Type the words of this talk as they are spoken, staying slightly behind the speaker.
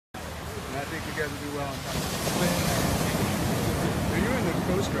and I think you guys will do well on top of it. Are you in the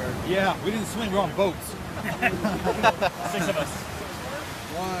Coast Guard? Yeah, we didn't swim, we're on boats. 6 of us.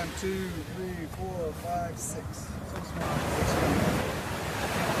 1, 2, 3, 4, 5, 6.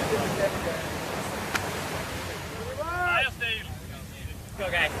 Go,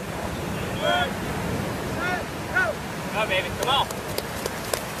 guys. Go, baby. Come on.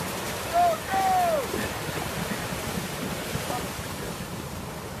 Go, go!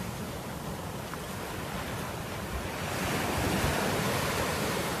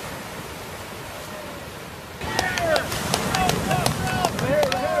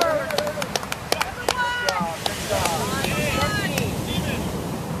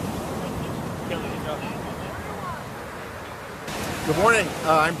 Good morning.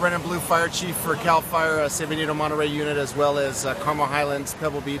 I'm Brennan Blue, Fire Chief for CAL FIRE, San Benito Monterey unit, as well as Carmel Highlands,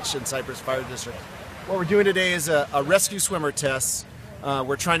 Pebble Beach, and Cypress Fire District. What we're doing today is a rescue swimmer test.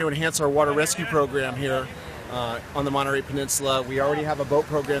 We're trying to enhance our water rescue program here on the Monterey Peninsula. We already have a boat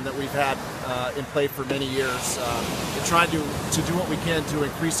program that we've had in play for many years. We're trying to do what we can to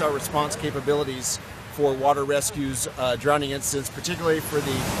increase our response capabilities for water rescues, drowning incidents, particularly for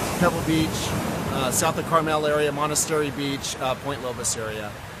the Pebble Beach, south of Carmel area, Monastery Beach, Point Lobos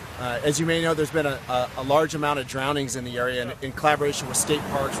area. As you may know, there's been a large amount of drownings in the area, and in collaboration with state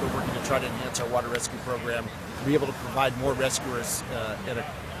parks, we're working to try to enhance our water rescue program to be able to provide more rescuers in a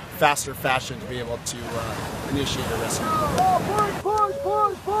faster fashion to be able to initiate a rescue. Push!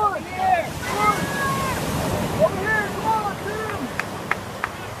 Yeah! Push! Over here! Come on, Tim!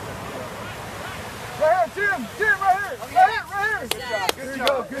 Right here, Tim! Tim, right here! Right here! Good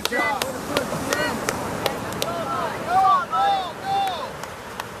job! Good job!